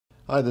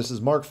Hi, this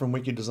is Mark from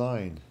Wiki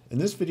Design. In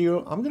this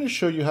video, I'm going to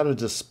show you how to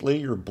display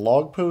your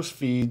blog post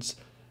feeds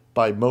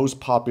by most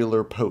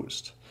popular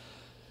post.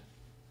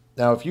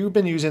 Now, if you've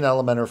been using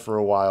Elementor for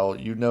a while,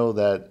 you know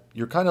that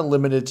you're kind of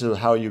limited to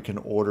how you can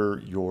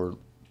order your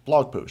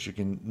blog posts. You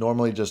can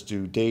normally just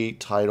do date,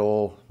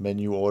 title,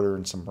 menu order,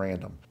 and some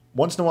random.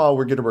 Once in a while,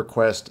 we get a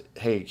request,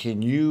 hey,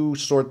 can you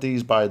sort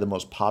these by the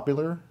most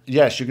popular?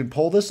 Yes, you can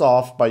pull this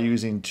off by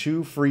using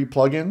 2 free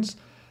plugins.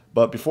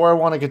 But before I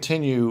want to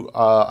continue,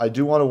 I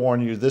do want to warn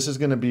you, this is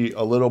going to be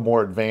a little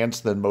more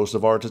advanced than most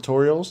of our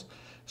tutorials.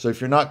 So if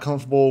you're not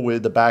comfortable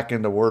with the back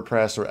end of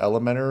WordPress or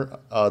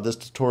Elementor, this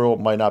tutorial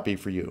might not be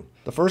for you.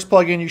 The first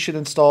plugin you should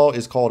install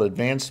is called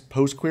Advanced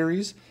Post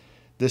Queries.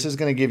 This is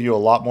going to give you a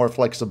lot more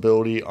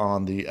flexibility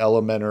on the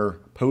Elementor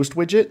post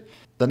widget.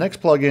 The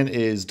next plugin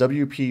is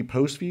WP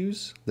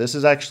PostsViews. This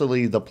is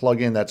actually the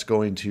plugin that's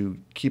going to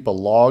keep a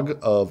log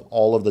of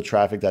all of the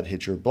traffic that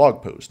hits your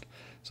blog post.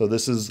 So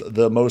this is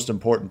the most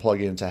important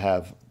plugin to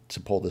have to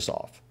pull this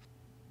off.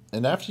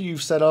 And after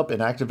you've set up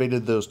and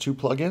activated those 2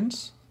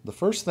 plugins, the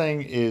first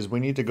thing is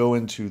we need to go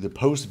into the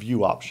post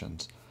view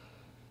options.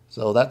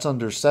 So that's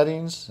under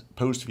settings,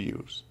 post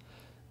views.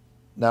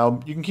 Now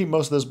you can keep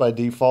most of this by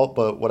default,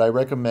 but what I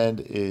recommend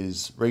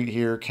is right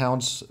here,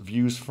 counts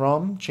views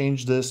from,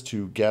 change this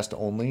to guest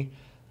only.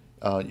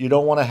 You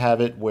don't want to have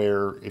it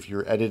where if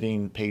you're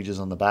editing pages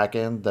on the back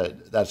end,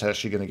 that's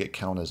actually going to get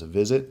counted as a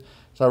visit.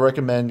 So I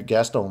recommend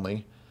guest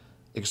only.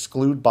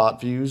 Exclude bot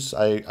views.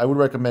 I would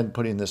recommend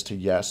putting this to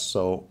yes.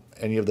 So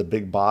any of the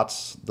big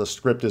bots, the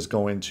script is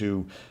going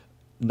to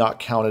not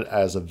count it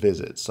as a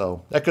visit.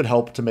 So that could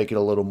help to make it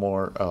a little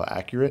more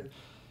accurate.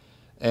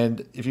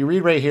 And if you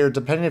read right here,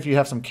 depending if you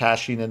have some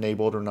caching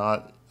enabled or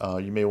not,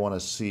 you may want to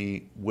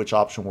see which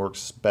option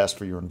works best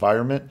for your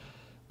environment.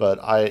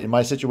 But in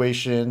my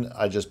situation,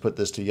 I just put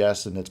this to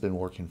yes and it's been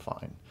working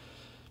fine.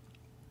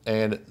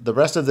 And the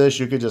rest of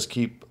this you could just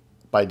keep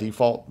by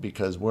default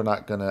because we're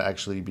not going to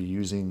actually be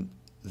using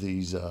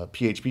these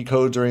PHP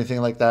codes or anything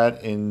like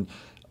that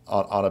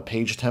on a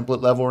page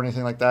template level or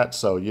anything like that.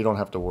 So you don't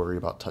have to worry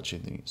about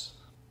touching these.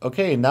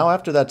 Okay, now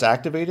after that's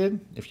activated,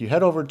 if you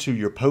head over to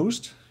your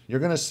post, you're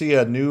going to see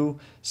a new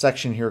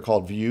section here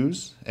called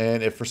views.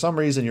 And if for some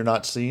reason you're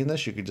not seeing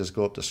this, you could just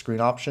go up to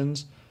screen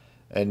options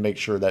and make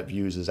sure that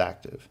views is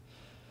active.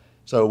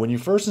 So when you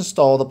first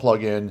install the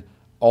plugin,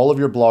 all of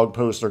your blog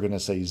posts are going to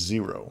say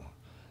 0.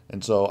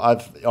 And so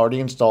I've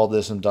already installed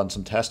this and done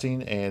some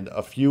testing, and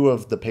a few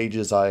of the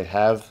pages I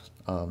have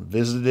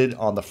visited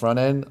on the front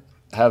end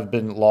have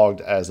been logged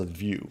as a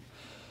view.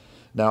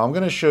 Now I'm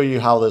going to show you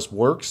how this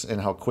works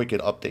and how quick it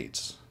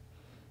updates.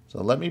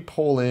 So let me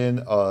pull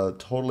in a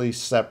totally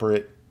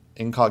separate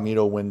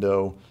incognito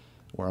window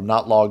where I'm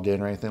not logged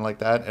in or anything like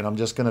that, and I'm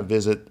just going to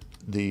visit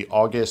the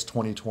August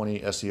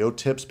 2020 SEO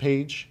tips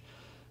page.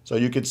 So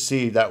you could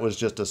see that was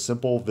just a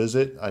simple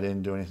visit. I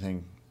didn't do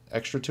anything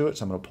extra to it,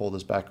 so I'm going to pull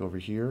this back over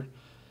here.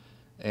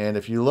 And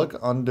if you look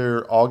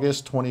under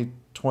August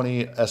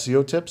 2020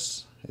 SEO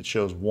tips, it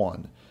shows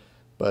 1.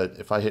 But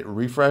if I hit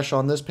refresh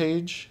on this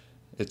page,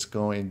 it's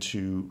going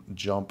to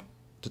jump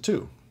to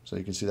 2. So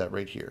you can see that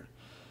right here.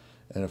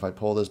 And if I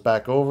pull this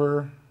back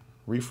over,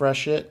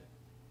 refresh it,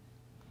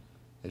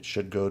 it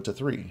should go to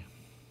 3.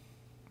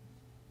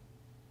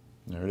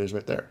 There it is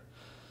right there.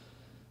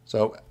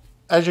 So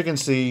as you can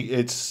see,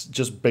 it's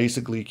just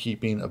basically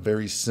keeping a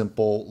very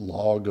simple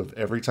log of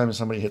every time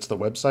somebody hits the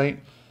website,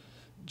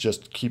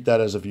 just keep that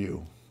as a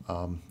view.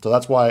 So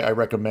that's why I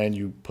recommend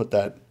you put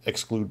that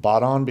exclude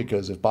bot on,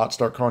 because if bots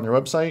start crawling your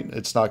website,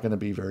 it's not going to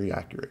be very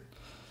accurate.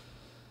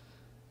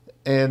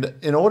 And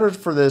in order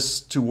for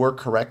this to work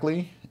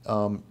correctly,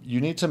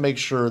 you need to make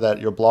sure that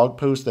your blog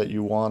posts that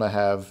you want to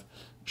have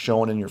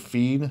shown in your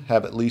feed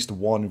have at least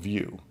 1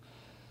 view.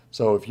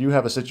 So if you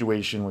have a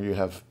situation where you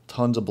have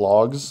tons of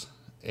blogs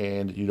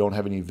and you don't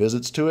have any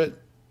visits to it,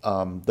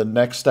 the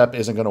next step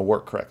isn't going to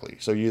work correctly.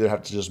 So you either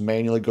have to just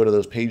manually go to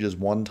those pages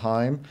one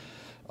time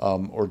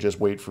or just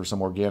wait for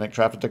some organic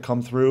traffic to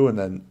come through and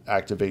then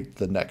activate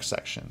the next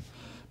section.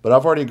 But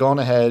I've already gone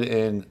ahead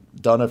and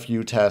done a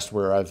few tests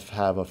where I've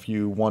have a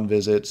few 1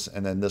 visits,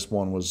 and then this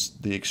one was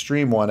the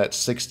extreme one at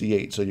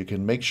 68. So you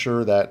can make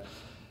sure that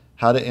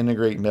how to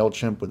integrate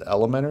MailChimp with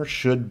Elementor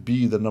should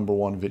be the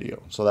 #1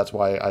 video. So that's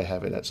why I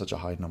have it at such a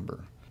high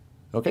number.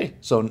 Okay,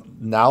 so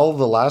now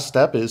the last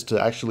step is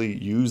to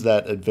actually use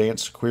that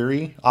advanced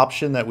query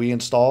option that we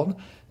installed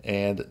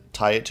and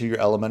tie it to your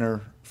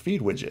Elementor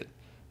feed widget.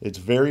 It's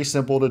very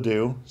simple to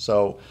do.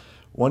 So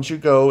once you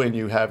go and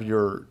you have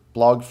your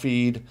blog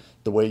feed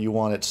the way you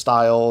want it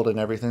styled and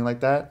everything like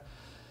that,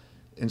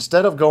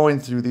 instead of going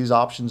through these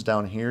options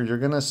down here, you're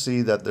going to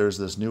see that there's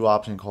this new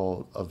option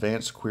called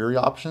Advanced Query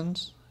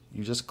Options.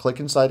 You just click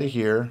inside of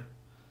here,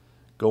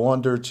 go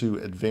under to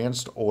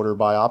Advanced Order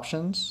by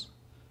Options,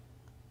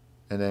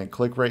 and then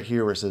click right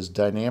here where it says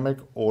Dynamic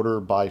Order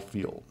by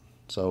Field.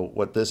 So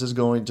what this is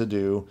going to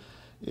do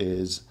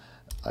is,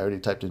 I already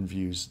typed in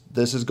views,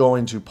 this is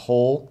going to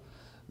pull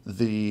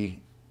the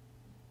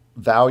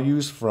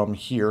values from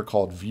here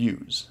called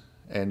views.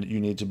 And you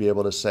need to be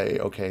able to say,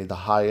 okay, the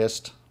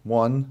highest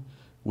one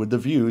with the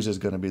views is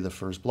going to be the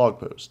first blog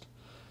post.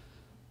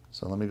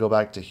 So let me go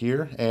back to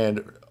here,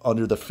 and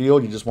under the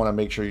field, you just want to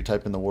make sure you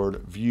type in the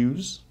word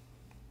views,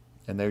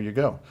 and there you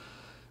go.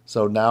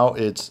 So now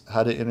it's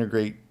how to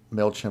integrate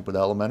MailChimp with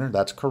Elementor.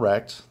 That's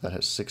correct. That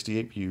has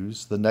 68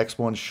 views. The next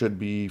one should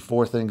be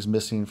 4 things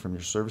missing from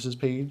your services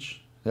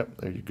page. Yep,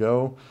 there you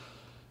go.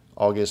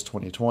 August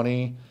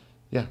 2020.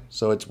 Yeah,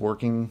 so it's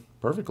working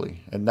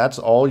perfectly. And that's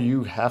all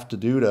you have to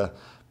do to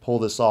pull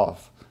this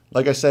off.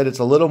 Like I said, it's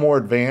a little more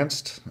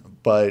advanced,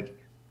 but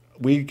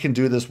we can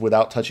do this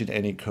without touching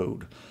any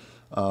code.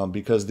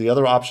 Because the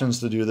other options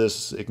to do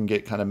this, it can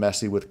get kind of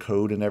messy with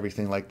code and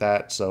everything like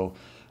that. So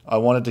I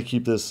wanted to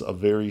keep this a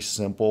very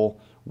simple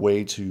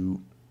way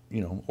to,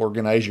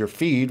 organize your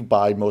feed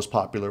by most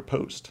popular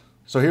post.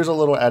 So here's a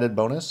little added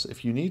bonus.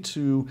 If you need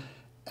to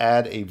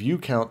add a view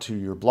count to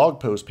your blog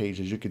post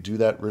pages, you could do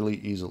that really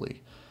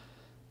easily.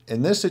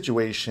 In this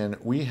situation,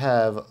 we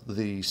have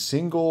the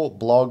single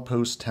blog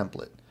post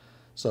template.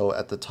 So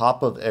at the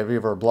top of every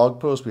of our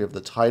blog posts, we have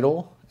the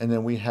title, and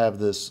then we have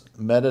this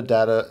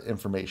metadata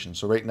information.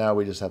 So right now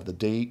we just have the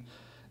date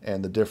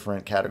and the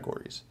different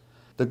categories.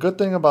 The good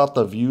thing about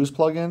the Views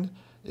plugin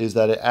is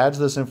that it adds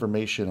this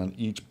information on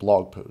each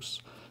blog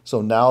post.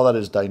 So now that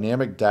is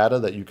dynamic data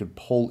that you can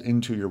pull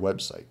into your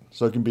website.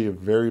 So it can be a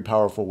very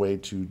powerful way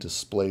to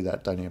display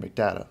that dynamic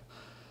data.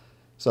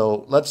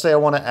 So let's say I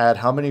want to add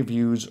how many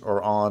views are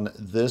on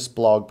this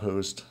blog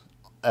post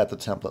at the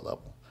template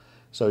level.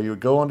 So you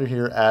would go under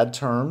here, add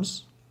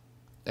terms,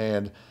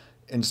 and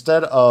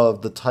instead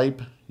of the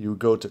type, you would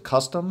go to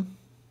custom.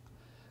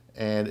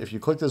 And if you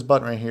click this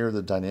button right here,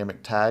 the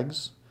dynamic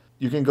tags,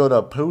 you can go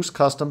to post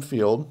custom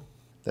field.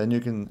 Then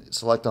you can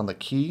select on the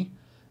key,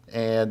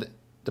 and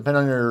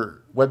depending on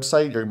your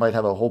website, you might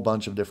have a whole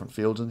bunch of different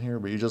fields in here,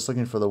 but you're just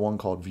looking for the one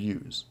called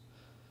views.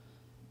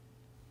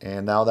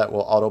 And now that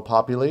will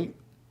auto-populate.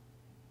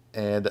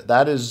 And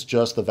that is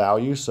just the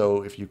value.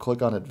 So if you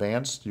click on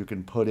advanced, you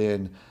can put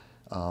in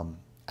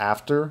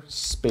after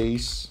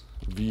space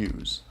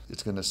views.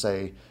 It's going to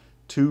say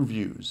 2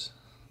 views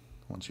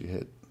once you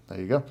hit.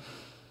 There you go.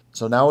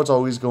 So now it's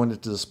always going to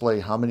display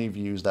how many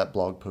views that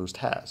blog post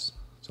has.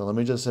 So let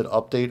me just hit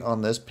update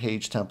on this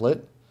page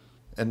template.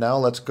 And now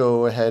let's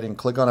go ahead and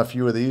click on a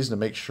few of these to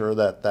make sure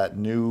that that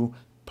new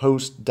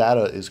post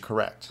data is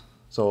correct.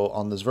 So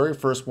on this very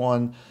first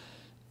one,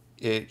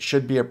 it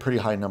should be a pretty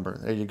high number.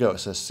 There you go. It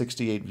says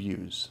 68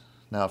 views.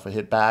 Now if I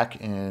hit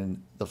back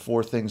and the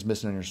 4 things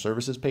missing on your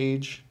services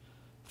page,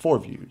 4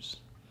 views.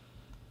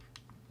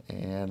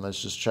 And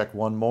let's just check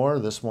one more.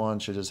 This one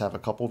should just have a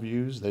couple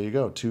views. There you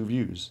go, 2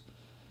 views.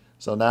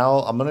 So now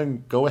I'm going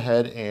to go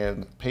ahead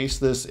and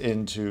paste this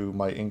into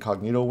my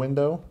incognito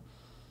window.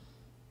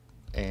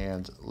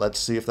 And let's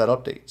see if that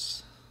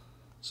updates.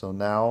 So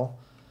now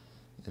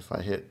if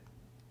I hit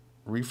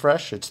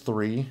refresh, it's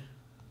 3.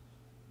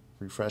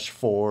 Refresh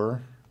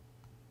 4.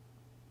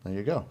 There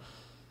you go.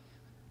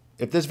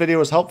 If this video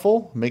was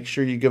helpful, make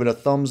sure you give it a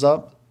thumbs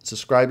up,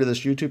 subscribe to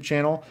this YouTube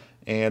channel,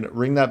 and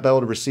ring that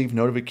bell to receive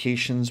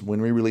notifications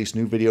when we release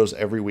new videos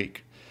every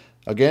week.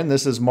 Again,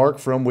 this is Mark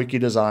from Wiki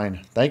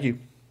Design. Thank you.